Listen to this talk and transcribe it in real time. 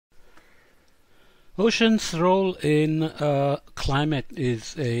Ocean's role in climate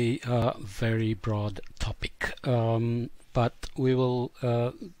is a very broad topic, but we will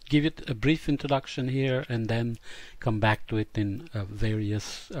give it a brief introduction here and then come back to it in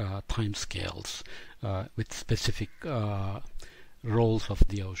various timescales with specific roles of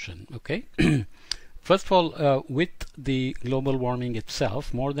the ocean. Okay. First of all, with the global warming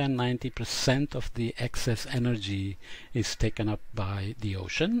itself, more than 90% of the excess energy is taken up by the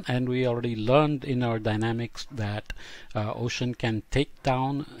ocean, and we already learned in our dynamics that ocean can take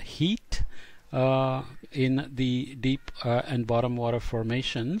down heat in the deep and bottom water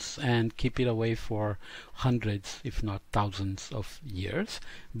formations and keep it away for hundreds, if not thousands of years.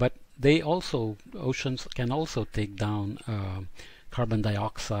 But oceans can also take down carbon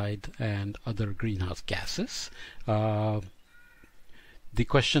dioxide and other greenhouse gases. The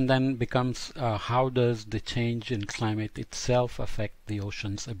question then becomes how does the change in climate itself affect the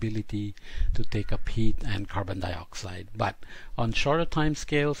ocean's ability to take up heat and carbon dioxide? But on shorter time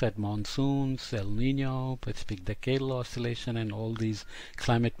scales at monsoons, El Nino, Pacific Decadal Oscillation, and all these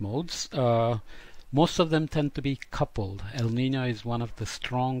climate modes, most of them tend to be coupled. El Nino is one of the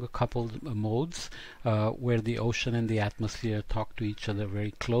strong coupled modes where the ocean and the atmosphere talk to each other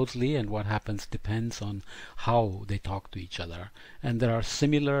very closely, and what happens depends on how they talk to each other. And there are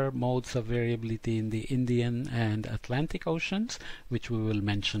similar modes of variability in the Indian and Atlantic Oceans, which we will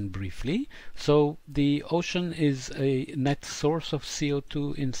mention briefly. So the ocean is a net source of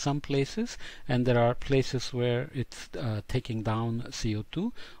CO2 in some places, and there are places where it's taking down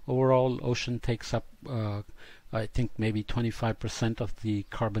CO2. Overall, ocean takes up I think maybe 25% of the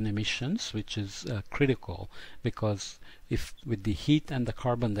carbon emissions, which is critical because if with the heat and the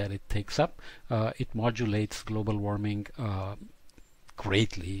carbon that it takes up, it modulates global warming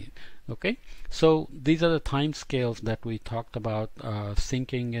greatly. Okay, so these are the time scales that we talked about,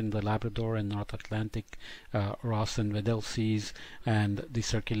 sinking in the Labrador and North Atlantic, Ross and Weddell seas, and the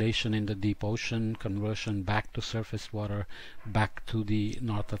circulation in the deep ocean, conversion back to surface water, back to the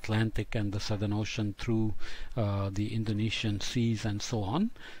North Atlantic and the Southern Ocean through the Indonesian seas and so on.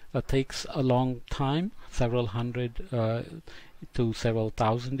 Takes a long time, several hundred to several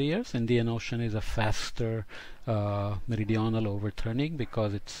thousand years. Indian Ocean is a faster meridional overturning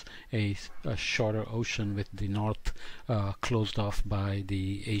because it's a shorter ocean with the north closed off by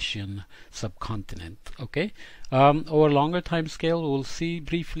the Asian subcontinent. Okay, over longer time scale we'll see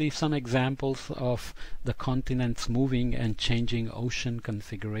briefly some examples of the continents moving and changing ocean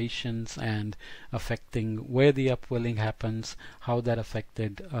configurations and affecting where the upwelling happens, how that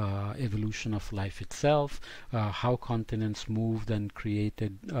affected evolution of life itself, how continents moved and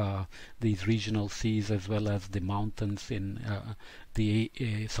created these regional seas as well as the mountains in the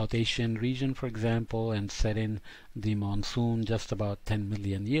South Asian region, for example, and set in the monsoon just about 10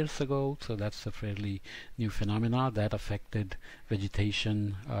 million years ago. So that's a fairly new phenomena that affected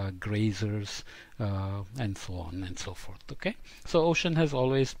vegetation, grazers, and so on and so forth. Okay, so ocean has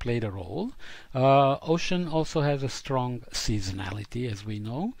always played a role. Ocean also has a strong seasonality, as we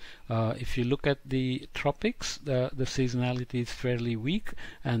know. If you look at the tropics, the seasonality is fairly weak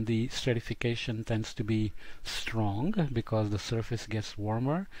and the stratification tends to be strong because the surface gets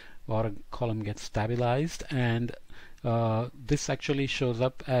warmer, water column gets stabilized, and this actually shows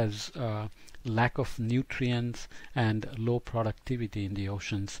up as lack of nutrients and low productivity in the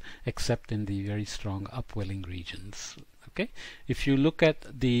oceans, except in the very strong upwelling regions. Okay, if you look at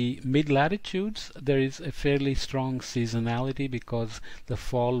the mid latitudes, there is a fairly strong seasonality because the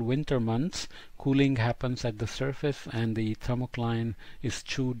fall winter months cooling happens at the surface and the thermocline is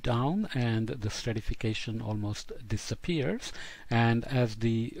chewed down and the stratification almost disappears, and as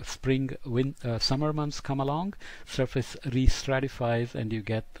the spring summer months come along, surface re-stratifies and you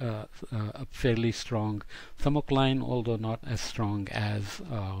get a fairly strong thermocline, although not as strong as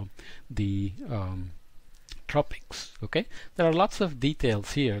the tropics. Okay, there are lots of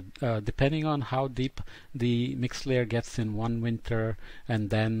details here depending on how deep the mixed layer gets in one winter, and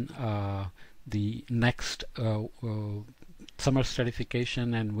then the next summer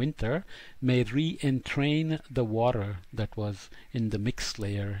stratification and winter may re-entrain the water that was in the mixed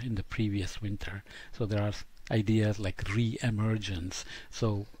layer in the previous winter. So there are ideas like re-emergence.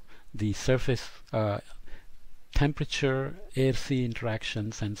 So the surface temperature, air-sea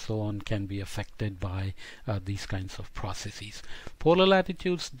interactions, and so on can be affected by these kinds of processes. Polar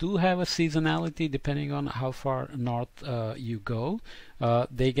latitudes do have a seasonality depending on how far north you go.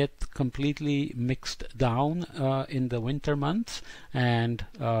 they get completely mixed down in the winter months, and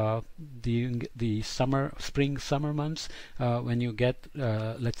the spring summer months, when you get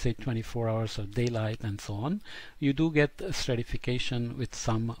let's say 24 hours of daylight and so on, you do get stratification with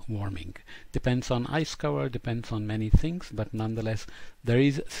some warming. Depends on ice cover, depends on many things, but nonetheless there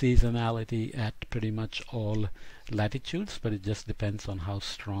is seasonality at pretty much all latitudes, but it just depends on how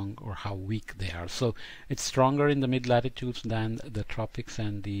strong or how weak they are. So it's stronger in the mid latitudes than the tropics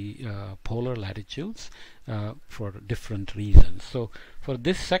and the polar latitudes for different reasons. So for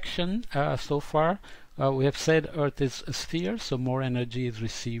this section so far, we have said Earth is a sphere, so more energy is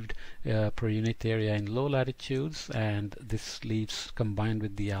received per unit area in low latitudes, and this leaves, combined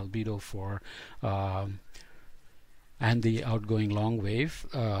with the albedo for and the outgoing long wave,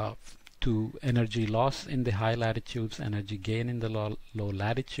 to energy loss in the high latitudes, energy gain in the low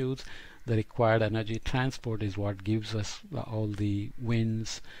latitudes. The required energy transport is what gives us all the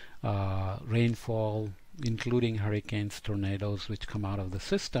winds, rainfall, including hurricanes, tornadoes, which come out of the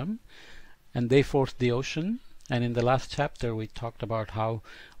system, and they force the ocean. And in the last chapter we talked about how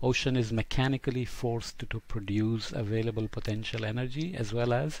ocean is mechanically forced to produce available potential energy, as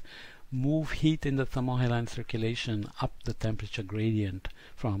well as move heat in the thermohaline circulation up the temperature gradient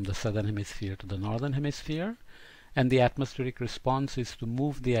from the southern hemisphere to the northern hemisphere. And the atmospheric response is to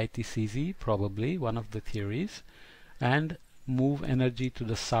move the ITCZ, probably one of the theories, and move energy to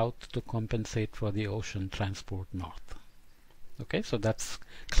the south to compensate for the ocean transport north. Okay, so that's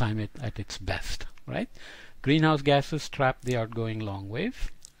climate at its best, right? Greenhouse gases trap the outgoing long wave.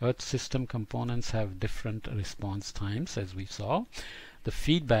 Earth system components have different response times, as we saw. The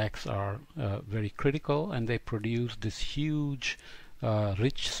feedbacks are very critical, and they produce this huge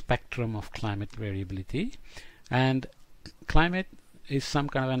rich spectrum of climate variability. And climate is some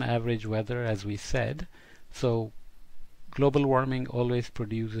kind of an average weather, as we said. So global warming always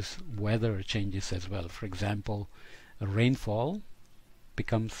produces weather changes as well. For example, rainfall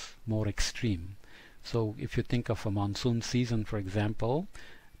becomes more extreme. So if you think of a monsoon season, for example,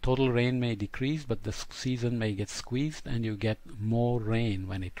 total rain may decrease, but the season may get squeezed and you get more rain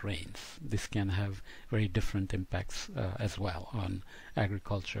when it rains. This can have very different impacts as well on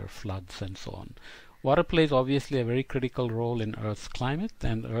agriculture, floods, and so on. Water plays obviously a very critical role in Earth's climate,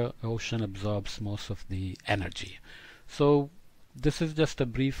 and the ocean absorbs most of the energy. So this is just a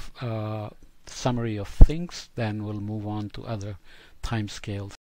brief summary of things, then we'll move on to other timescales.